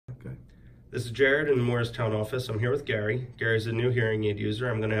This is Jared in the Morristown office. I'm here with Gary. Gary's a new hearing aid user.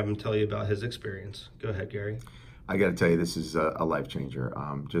 I'm going to have him tell you about his experience. Go ahead, Gary. I got to tell you, this is a life changer.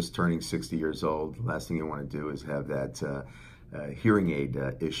 Just turning 60 years old, last thing you want to do is have that hearing aid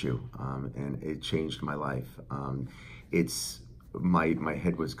issue, and it changed my life. My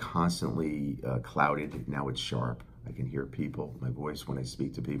head was constantly clouded. Now it's sharp. I can hear people. My voice when I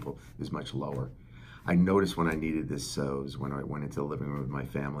speak to people is much lower. I noticed when I needed this was when I went into the living room with my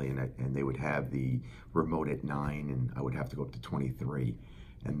family, and they would have the remote at 9, and I would have to go up to 23.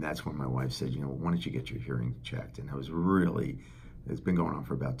 And that's when my wife said, you know, why don't you get your hearing checked? And it's been going on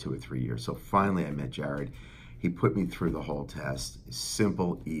for about 2 or 3 years. So finally I met Jared. He put me through the whole test.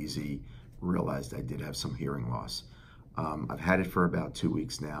 Simple, easy, realized I did have some hearing loss. I've had it for about 2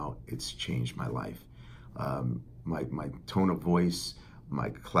 weeks now. It's changed my life. My tone of voice, my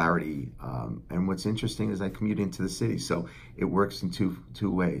clarity, and what's interesting is I commute into the city, so it works in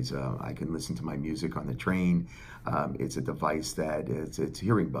two ways. I can listen to my music on the train. It's a device that it's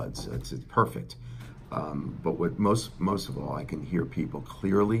hearing buds. It's perfect. But what most of all, I can hear people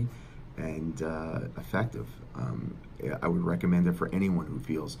clearly and effective. I would recommend it for anyone who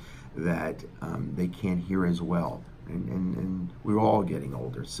feels that they can't hear as well. And we're all getting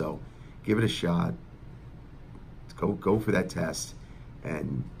older, so give it a shot. Go for that test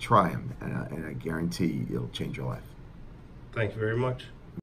and try them, and I guarantee it'll change your life. Thank you very much.